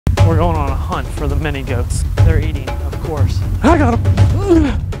We're going on a hunt for the mini goats. They're eating, of course. I got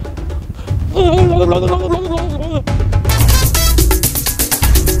them.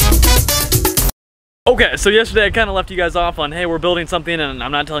 Okay, so yesterday I kind of left you guys off on, hey, we're building something, and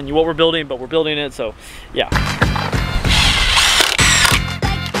I'm not telling you what we're building, but we're building it, so yeah.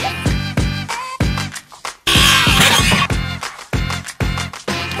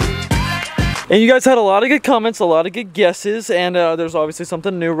 And you guys had a lot of good comments, a lot of good guesses, and there's obviously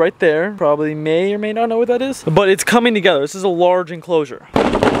something new right there. Probably may or may not know what that is, but it's coming together. This is a large enclosure.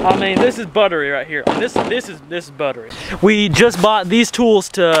 I mean, this is buttery right here. This is buttery. We just bought these tools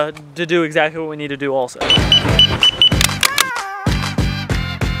to do exactly what we need to do also.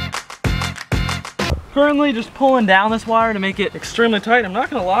 Currently just pulling down this wire to make it extremely tight. I'm not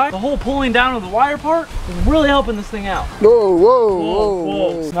gonna lie, the whole pulling down of the wire part is really helping this thing out. Whoa, whoa, whoa,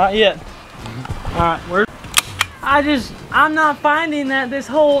 whoa. Not yet. All right, I'm not finding that this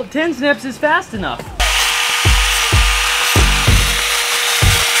whole 10 snips is fast enough.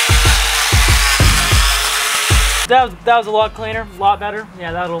 That was a lot cleaner, a lot better.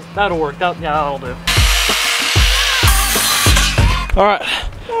 Yeah, that'll work. That'll do. All right.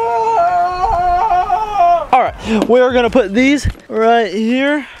 All right, we are gonna put these right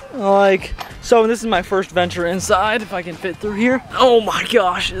here, like so. This is my first venture inside, if I can fit through here. Oh my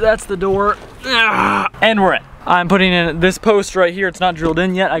gosh, that's the door. And we're in. I'm putting in this post right here. It's not drilled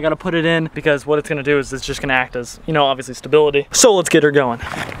in yet. I gotta put it in because what it's gonna do is it's just gonna act as, you know, obviously stability. So let's get her going.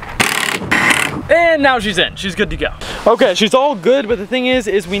 And now she's in, she's good to go. Okay, she's all good, but the thing is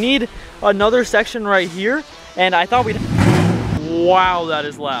we need another section right here, and I thought we'd, wow, that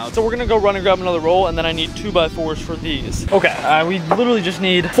is loud. So we're gonna go run and grab another roll, and then I need 2x4s for these. Okay, we literally just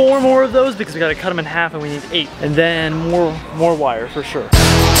need 4 more of those because we gotta cut them in half and we need 8. And then more wire for sure.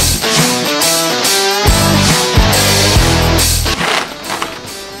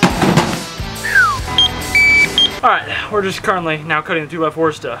 All right, we're just currently now cutting the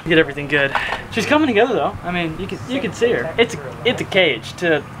 2x4s to get everything good. She's coming together though. I mean, you can see her. It's a cage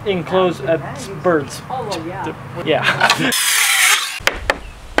to enclose birds. Yeah.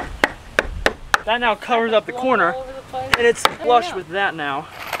 That now covers up the corner, and it's flush with that now.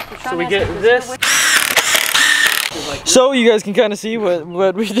 So we get this. So you guys can kind of see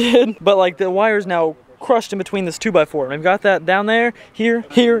what we did, but like the wire's now crushed in between this 2x4. And we've got that down there, here,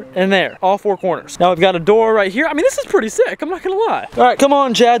 and there. All 4 corners. Now we've got a door right here. I mean, this is pretty sick. I'm not gonna lie. All right, come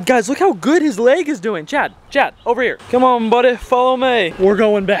on, Chad. Guys, look how good his leg is doing. Chad, over here. Come on, buddy, follow me. We're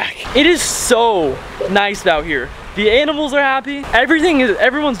going back. It is so nice out here. The animals are happy.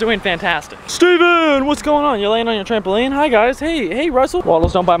 Everyone's doing fantastic. Steven, what's going on? You're laying on your trampoline? Hi, guys. Hey, Russell.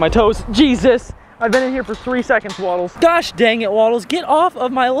 Waddles, don't bite my toes. Jesus. I've been in here for 3 seconds, Waddles. Gosh dang it, Waddles. Get off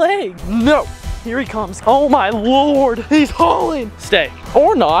of my leg. No. Here he comes. Oh my Lord, he's hauling. Stay,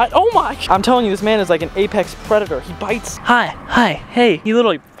 or not. Oh my. I'm telling you, this man is like an apex predator. He bites. Hi, hey. He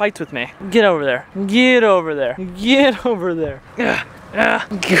literally fights with me. Get over there. Get over there.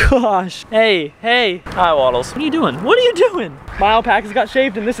 Gosh. Hey. Hi, Waddles. What are you doing? My alpacas got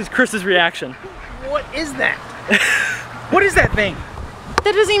shaved, and this is Chris's reaction. What is that? What is that thing?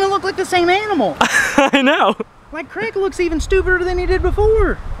 That doesn't even look like the same animal. I know. Like Craig looks even stupider than he did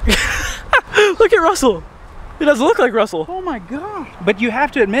before. Look at Russell. It doesn't look like Russell. Oh my God. But you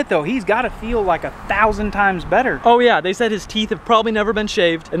have to admit though, he's got to feel like 1,000 times better. Oh yeah, they said his teeth have probably never been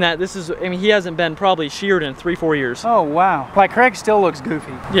shaved, and that this is, I mean, he hasn't been probably sheared in 3-4 years. Oh wow. Like Craig still looks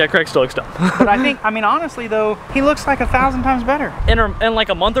goofy. Yeah, Craig still looks dumb. But I mean, honestly though, he looks like 1,000 times better. In like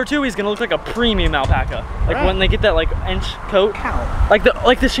a month or 2, he's gonna look like a premium alpaca. Like when they get that like inch coat. Cow.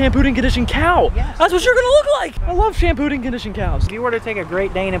 Like the shampooed and conditioned cow. Yes. That's what you're gonna look like. I love shampooed and conditioned cows. If you were to take a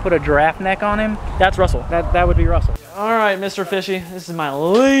Great Dane and put a giraffe neck on him, that's Russell. That would be Russell. All right, Mr. Fishy, this is my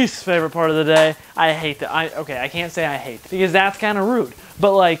least favorite part of the day. I hate that. Okay, I can't say I hate because that's kind of rude,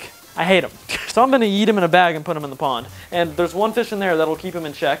 but like, I hate them. So I'm gonna eat him in a bag and put him in the pond. And there's one fish in there that'll keep him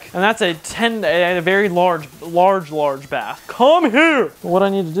in check. And that's a very large bass. Come here! What I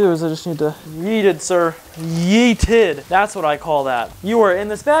need to do is I just need to yeeted, sir. Yeeted. That's what I call that. You are in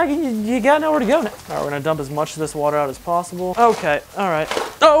this bag and you got nowhere to go now. All right, we're gonna dump as much of this water out as possible. Okay, all right.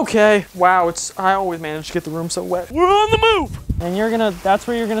 Okay. Wow, I always manage to get the room so wet. We're on the move! And that's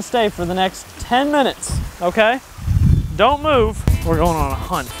where you're gonna stay for the next 10 minutes, okay? Don't move. We're going on a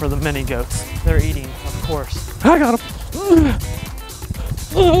hunt for the mini goats. They're eating, of course. I got them.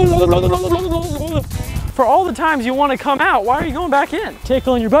 For all the times you want to come out, why are you going back in?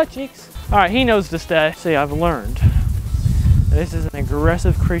 Tickling your butt cheeks. All right, he knows to stay. See, I've learned. This is an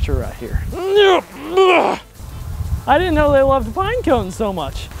aggressive creature right here. I didn't know they loved pine cones so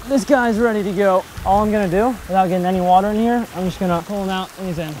much. This guy's ready to go. All I'm gonna do, without getting any water in here, I'm just gonna pull him out and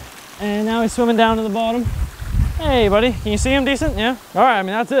he's in. And now he's swimming down to the bottom. Hey buddy, can you see him decent? Yeah? All right, I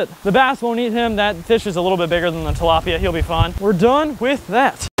mean, that's it. The bass won't eat him. That fish is a little bit bigger than the tilapia. He'll be fine. We're done with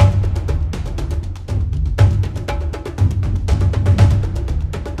that.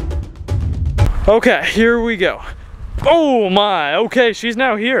 Okay, here we go. Oh my, okay, she's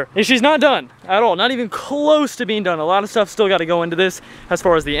now here. And she's not done at all, not even close to being done. A lot of stuff still gotta go into this as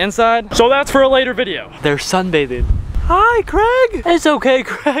far as the inside. So that's for a later video. They're sunbathing. Hi, Craig. It's okay,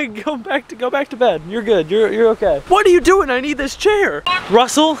 Craig. Go back to bed. You're good, you're okay. What are you doing? I need this chair.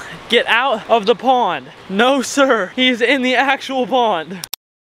 Russell, get out of the pond. No, sir, he's in the actual pond.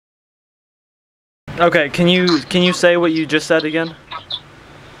 Okay, can you say what you just said again?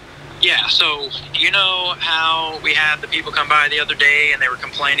 Yeah, so you know how we had the people come by the other day and they were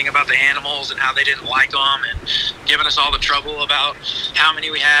complaining about the animals and how they didn't like them and giving us all the trouble about how many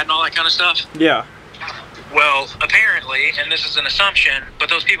we had and all that kind of stuff? Yeah. Well, apparently, and this is an assumption, but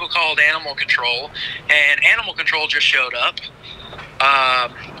those people called animal control, and animal control just showed up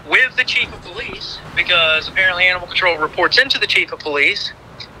with the chief of police, because apparently animal control reports into the chief of police.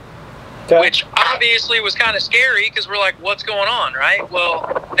 Okay. Which obviously was kind of scary because we're like, what's going on, right?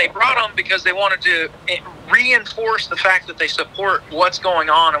 Well, they brought them because they wanted to reinforce the fact that they support what's going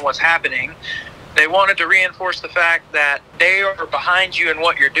on and what's happening. They wanted to reinforce the fact that they are behind you in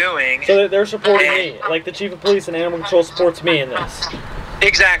what you're doing. So they're supporting me, like the chief of police and animal control supports me in this.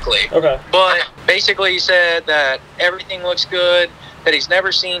 Exactly. Okay. But basically he said that everything looks good, that he's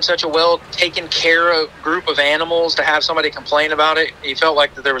never seen such a well taken care of group of animals to have somebody complain about it. He felt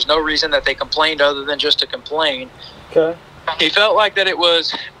like that there was no reason that they complained other than just to complain. Okay. He felt like that it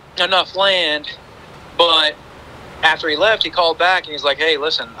was enough land, but after he left, he called back and he's like, hey,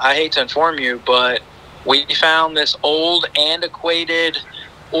 listen, I hate to inform you, but we found this old antiquated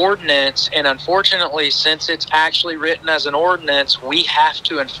ordinance, and unfortunately, since it's actually written as an ordinance, we have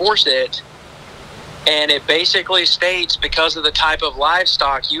to enforce it. And it basically states, because of the type of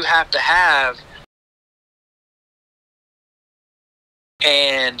livestock you have to have,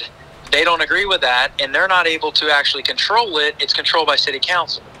 and they don't agree with that, and they're not able to actually control it. It's controlled by city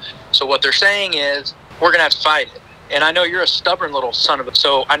council. So what they're saying is, we're going to have to fight it. And I know you're a stubborn little son of a...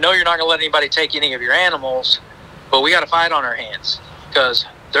 So I know you're not going to let anybody take any of your animals, but we got a fight on our hands, because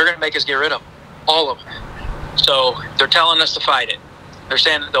they're going to make us get rid of them, all of them. So they're telling us to fight it. They're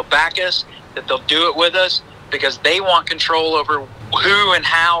saying that they'll back us, that they'll do it with us, because they want control over who and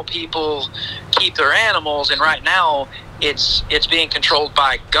how people keep their animals, and right now it's being controlled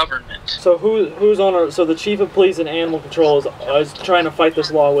by government. So who's on our... So the chief of police and animal control is trying to fight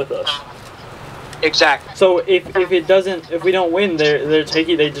this law with us. Exactly. So if we don't win, they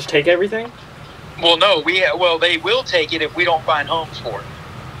just take everything? Well, no, they will take it if we don't find homes for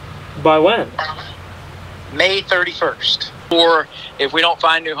it. By when? May 31st. Or if we don't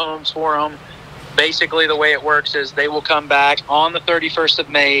find new homes for them, basically the way it works is they will come back on the 31st of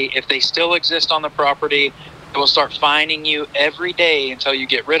May. If they still exist on the property, they will start fining you every day until you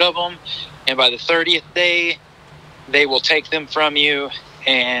get rid of them. And by the 30th day, they will take them from you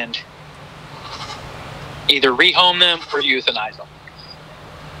and either rehome them or euthanize them.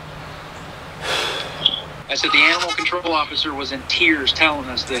 I said the animal control officer was in tears telling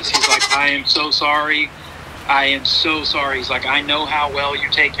us this. He's like, I am so sorry. I am so sorry. He's like, I know how well you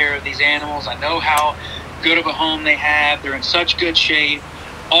take care of these animals. I know how good of a home they have. They're in such good shape.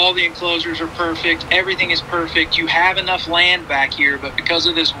 All the enclosures are perfect. Everything is perfect. You have enough land back here, but because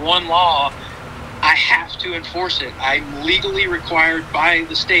of this one law, I have to enforce it. I'm legally required by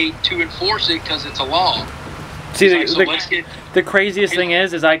the state to enforce it because it's a law. See, the craziest thing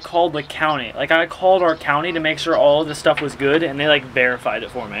is I called the county. Like, I called our county to make sure all of the stuff was good, and they, like, verified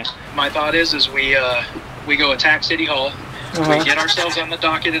it for me. My thought is we go attack City Hall. We get ourselves on the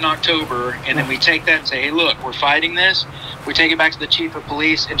docket in October, and then we take that and say, hey, look, we're fighting this. We take it back to the chief of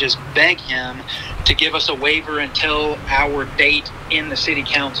police and just beg him to give us a waiver until our date in the city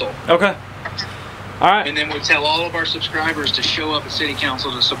council. Okay. All right. And then we tell all of our subscribers to show up at city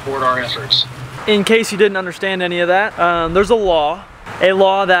council to support our efforts. In case you didn't understand any of that, there's a law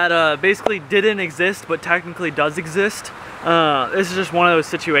that basically didn't exist but technically does exist. This is just one of those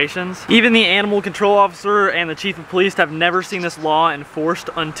situations. Even the animal control officer and the chief of police have never seen this law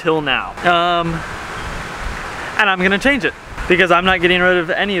enforced until now. And I'm gonna change it because I'm not getting rid of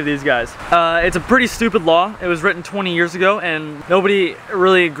any of these guys. It's a pretty stupid law. It was written 20 years ago and nobody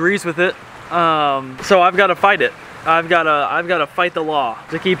really agrees with it. So I've got to fight it. I've got to fight the law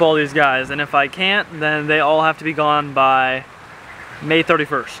to keep all these guys, and if I can't, then they all have to be gone by May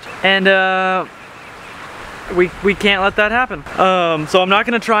 31st. And we can't let that happen. So I'm not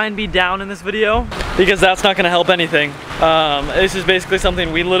gonna try and be down in this video because that's not gonna help anything. This is basically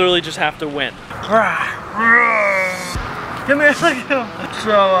something we literally just have to win. Come here, look at him.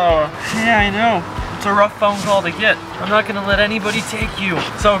 So, yeah, I know. It's a rough phone call to get. I'm not gonna let anybody take you.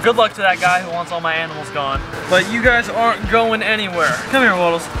 So good luck to that guy who wants all my animals gone. But you guys aren't going anywhere. Come here,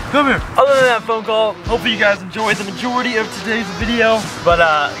 Waddles. Come here. Other than that phone call, hopefully you guys enjoyed the majority of today's video. But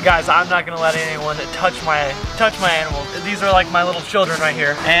guys, I'm not gonna let anyone touch my animals. These are like my little children right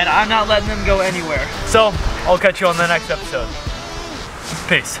here, and I'm not letting them go anywhere. So I'll catch you on the next episode.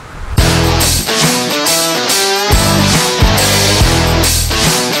 Peace.